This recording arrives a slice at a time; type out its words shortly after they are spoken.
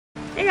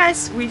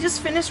guys, we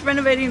just finished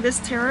renovating this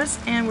terrace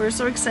and we're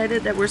so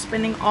excited that we're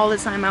spending all the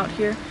time out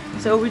here.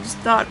 So we just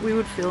thought we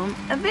would film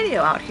a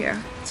video out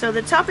here. So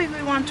the topic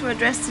we want to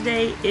address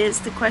today is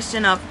the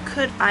question of,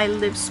 could I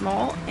live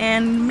small?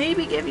 And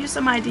maybe give you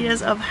some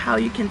ideas of how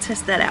you can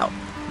test that out.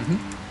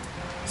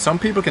 Some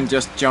people can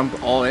just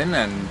jump all in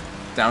and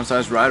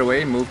downsize right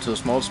away, move to a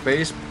small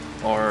space,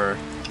 or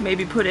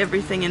maybe put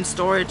everything in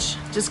storage,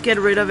 just get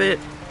rid of it.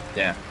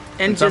 Yeah.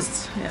 And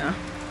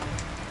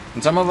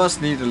And some of us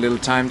need a little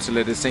time to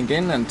let it sink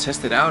in and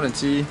test it out and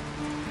see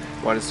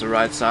what is the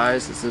right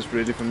size. Is this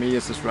really for me?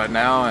 Is this right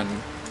now? And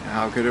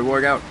how could it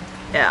work out?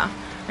 Yeah.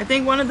 I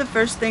think one of the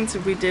first things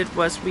that we did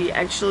was we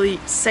actually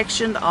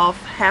sectioned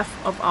off half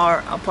of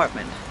our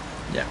apartment.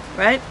 Yeah.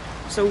 Right?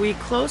 So we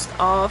closed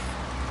off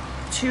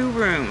 2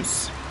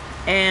 rooms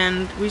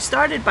and we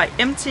started by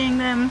emptying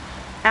them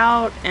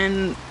out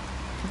and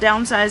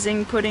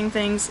downsizing, putting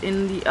things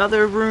in the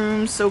other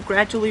rooms. So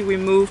gradually we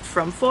moved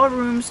from 4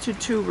 rooms to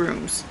 2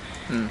 rooms.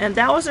 And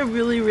that was a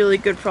really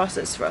good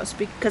process for us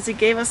because it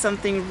gave us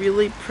something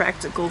really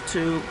practical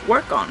to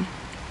work on.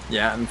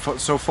 Yeah, and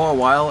so for a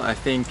while, I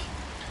think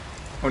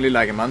only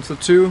like a month or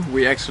 2,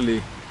 we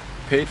actually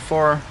paid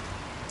for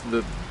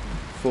the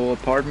full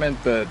apartment,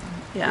 but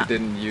we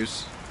didn't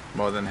use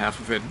more than half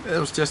of it. It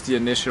was just the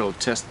initial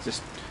test,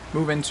 just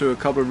move into a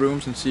couple of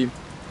rooms and see,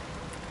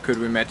 could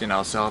we imagine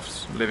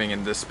ourselves living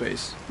in this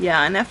space?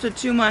 Yeah, and after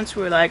 2 months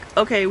we were like,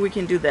 okay, we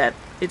can do that.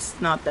 It's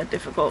not that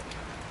difficult.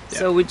 Yeah.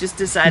 So we just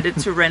decided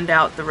to rent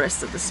out the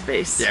rest of the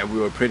space. Yeah, we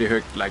were pretty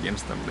hooked like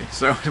instantly.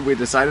 So we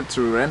decided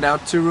to rent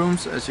out 2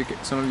 rooms. As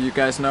some of you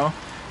guys know,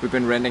 we've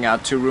been renting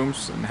out 2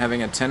 rooms and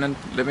having a tenant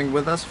living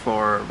with us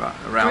for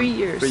around 3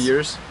 years. 3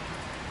 years,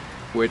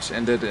 which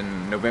ended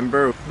in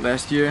November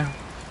last year.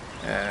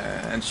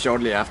 And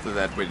shortly after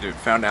that we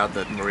found out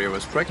that Maria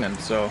was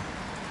pregnant. So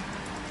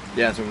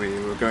yeah, so we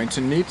were going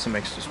to need some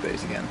extra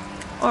space again.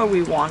 Or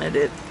we wanted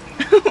it.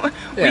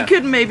 We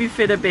could maybe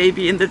fit a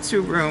baby in the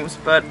 2 rooms,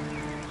 but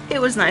it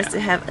was nice to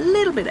have a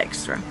little bit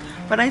extra.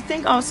 But I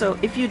think also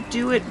if you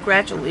do it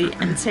gradually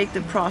and take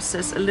the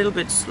process a little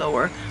bit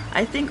slower,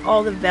 I think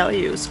all the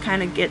values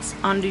kind of gets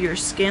under your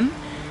skin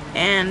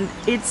and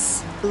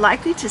it's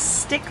likely to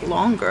stick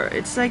longer.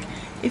 It's like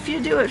if you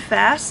do it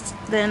fast,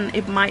 then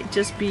it might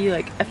just be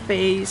like a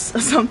phase or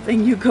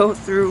something you go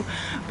through.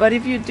 But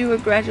if you do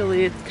it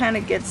gradually, it kind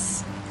of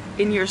gets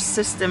in your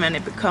system and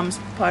it becomes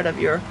part of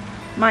your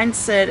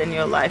mindset and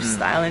your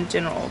lifestyle in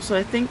general. So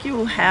I think you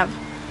will have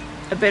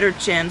a better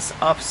chance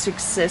of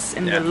success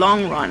in the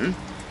long run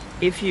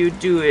if you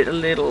do it a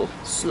little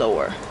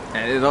slower.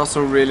 And it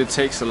also really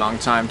takes a long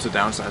time to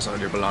downsize all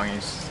your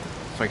belongings.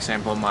 For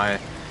example, my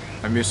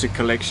music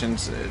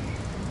collections,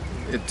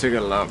 it took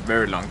a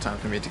very long time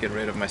for me to get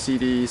rid of my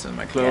CDs and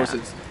my clothes.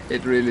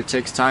 It really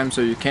takes time,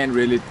 so you can't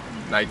really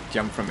like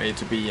jump from A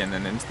to B in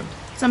an instant.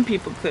 Some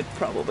people could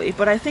probably,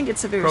 but I think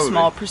it's a very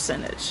small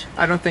percentage.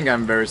 I don't think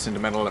I'm very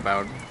sentimental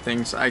about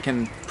things. I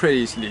can pretty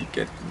easily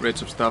get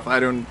rid of stuff. I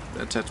don't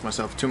attach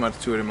myself too much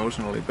to it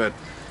emotionally, but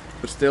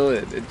still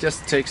it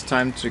just takes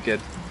time to get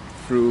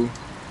through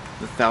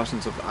the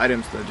thousands of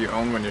items that you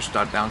own when you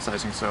start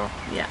downsizing. So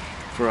yeah,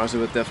 for us it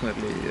would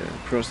definitely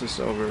process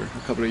over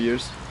a couple of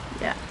years.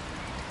 Yeah.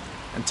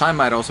 And time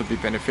might also be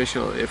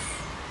beneficial if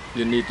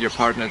you need your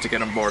partner to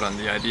get on board on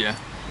the idea.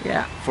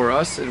 Yeah. For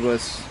us it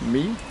was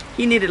me.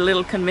 He needed a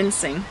little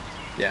convincing.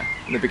 Yeah.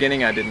 In the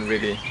beginning I didn't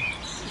really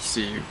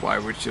see why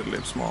we should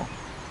live small.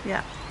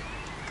 Yeah.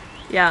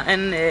 Yeah,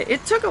 and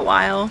it took a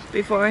while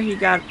before he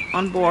got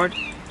on board.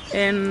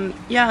 And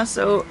yeah,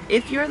 so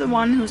if you're the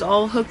one who's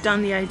all hooked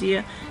on the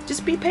idea,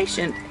 just be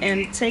patient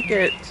and take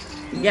it.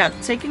 Yeah,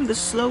 taking the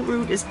slow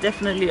route is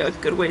definitely a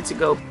good way to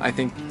go. I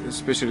think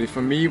especially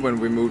for me, when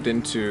we moved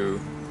into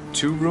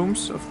 2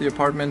 rooms of the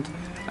apartment,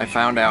 I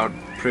found out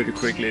pretty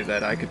quickly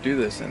that I could do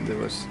this, and it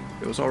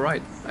was all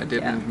right. I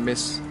didn't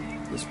miss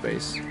the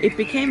space. It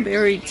became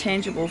very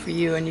tangible for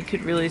you, and you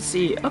could really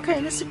see,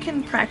 okay, this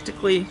can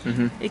practically,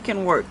 it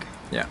can work.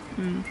 Yeah.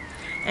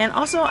 And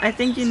also, I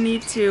think you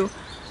need to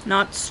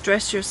not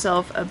stress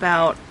yourself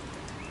about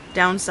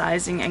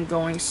downsizing and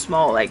going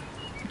small. Like,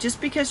 just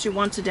because you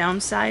want to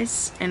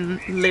downsize and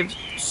live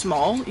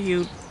small,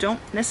 you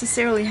don't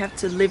necessarily have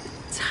to live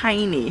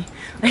tiny.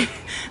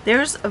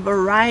 There's a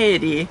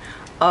variety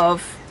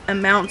of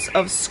amounts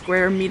of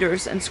square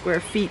meters and square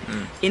feet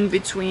in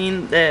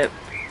between the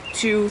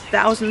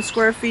 2,000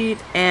 square feet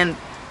and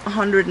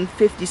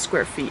 150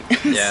 square feet.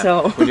 Yeah.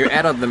 So when you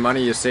add up the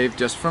money you save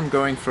just from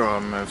going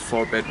from a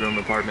 4-bedroom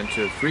apartment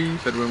to a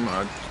 3-bedroom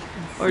or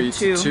 3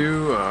 to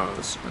 2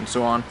 and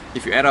so on,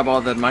 if you add up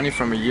all that money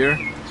from a year,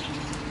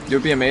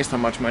 you'll be amazed how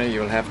much money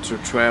you'll have to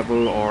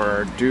travel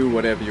or do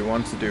whatever you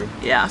want to do.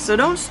 Yeah, so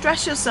don't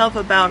stress yourself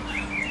about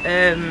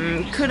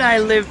could I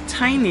live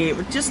tiny?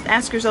 Just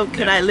ask yourself,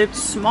 could I live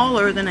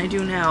smaller than I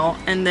do now,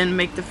 and then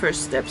make the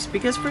first steps.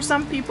 Because for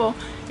some people,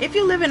 if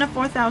you live in a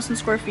 4,000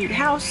 square feet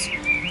house,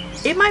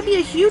 it might be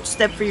a huge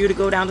step for you to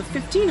go down to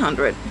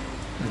 1,500.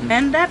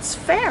 And that's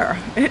fair.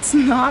 It's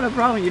not a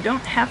problem. You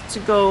don't have to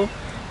go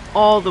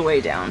all the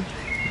way down.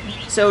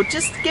 So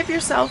just give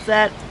yourself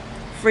that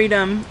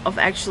freedom of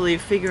actually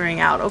figuring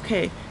out,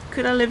 okay,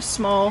 could I live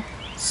small?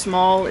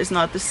 Small is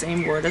not the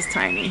same word as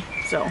tiny,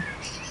 so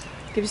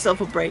give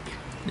yourself a break.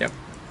 Yep.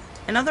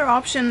 Another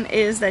option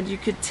is that you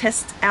could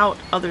test out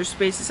other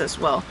spaces as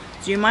well.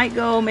 So you might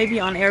go maybe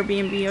on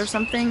Airbnb or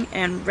something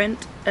and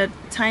rent a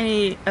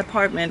tiny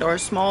apartment or a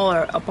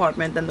smaller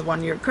apartment than the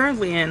one you're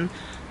currently in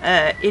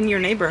your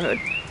neighborhood.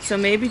 So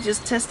maybe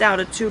just test out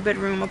a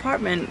 2-bedroom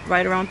apartment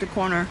right around the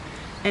corner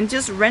and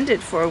just rent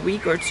it for a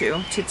week or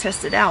two to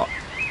test it out.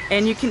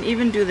 And you can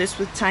even do this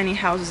with tiny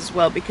houses as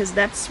well, because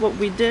that's what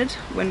we did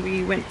when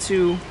we went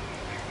to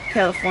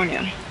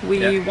California.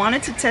 We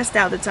wanted to test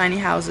out the tiny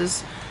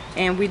houses,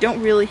 and we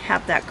don't really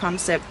have that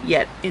concept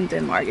yet in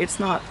Denmark. It's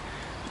not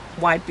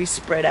widely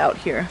spread out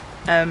here.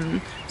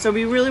 So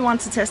we really want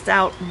to test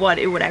out what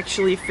it would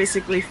actually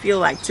physically feel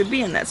like to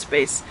be in that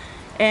space.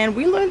 And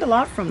we learned a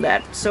lot from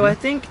that. So I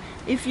think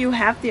if you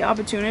have the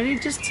opportunity,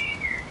 just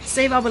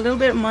save up a little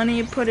bit of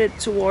money, put it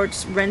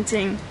towards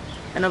renting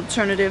an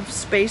alternative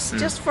space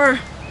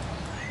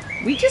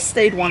we just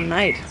stayed one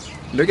night.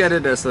 Look at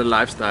it as a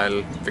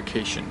lifestyle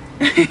vacation.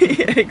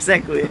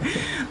 Exactly.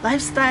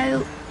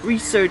 Lifestyle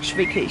research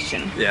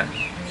vacation. Yeah.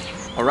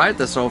 Alright,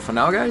 that's all for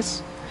now,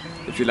 guys.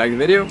 If you like the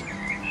video,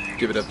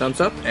 give it a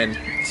thumbs up and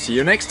see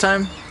you next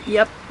time.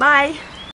 Yep, bye.